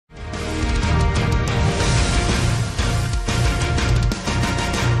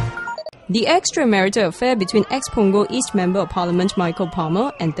The extramarital affair between ex-Punggol East Member of Parliament Michael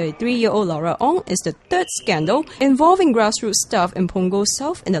Palmer and 33-year-old Laura Ong is the third scandal involving grassroots staff in Punggol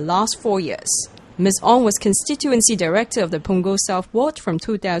South in the last 4 years. Ms. Ong was constituency director of the Punggol South ward from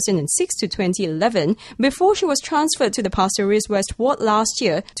 2006 to 2011 before she was transferred to the Pasir Ris West ward last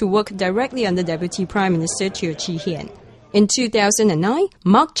year to work directly under Deputy Prime Minister Teo Chee Hean. In 2009,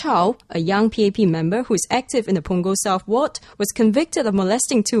 Mark Chow, a Young PAP member who is active in the Punggol South ward, was convicted of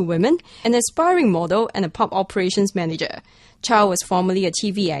molesting 2 women, an aspiring model and a pub operations manager. Chow was formerly a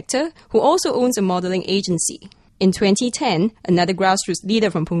TV actor who also owns a modelling agency. In 2010, another grassroots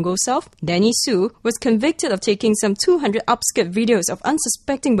leader from Punggol South, Danny Soo, was convicted of taking some 200 upskirt videos of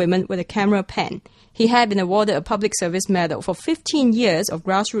unsuspecting women with a camera pen. He had been awarded a public service medal for 15 years of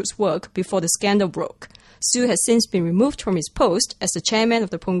grassroots work before the scandal broke. Soo has since been removed from his post as the chairman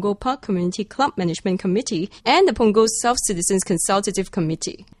of the Punggol Park Community Club Management Committee and the Punggol South Citizens Consultative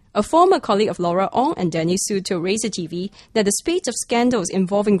Committee. A former colleague of Laura Ong and Danny Soo told Razor TV that the spate of scandals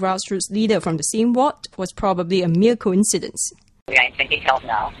involving grassroots leaders from the same ward was probably a mere coincidence. We are in 2012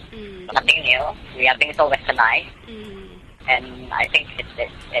 now. Nothing new. We are being so westernized. And I think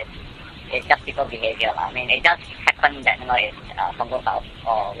it's just people's behavior. I mean, it just happened that it's Punggol South,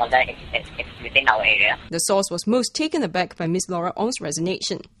 or whether it's within our area. The source was most taken aback by Ms. Laura Ong's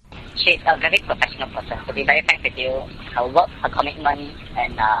resignation. She's a very professional person. To be very frank with you, her work, her commitment,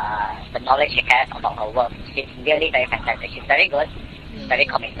 and the knowledge she has about her work, she's really very fantastic. She's very good, very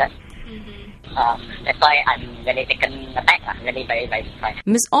committed. That's why I'm really taken aback. I'm really very, very surprised.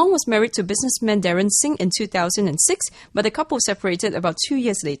 Ms. Ong was married to businessman Darren Singh in 2006, but the couple separated about 2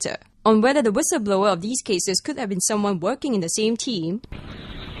 years later. On whether the whistleblower of these cases could have been someone working in the same team,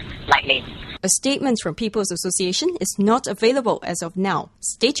 likely. A statement from People's Association is not available as of now.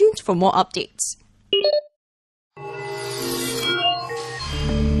 Stay tuned for more updates.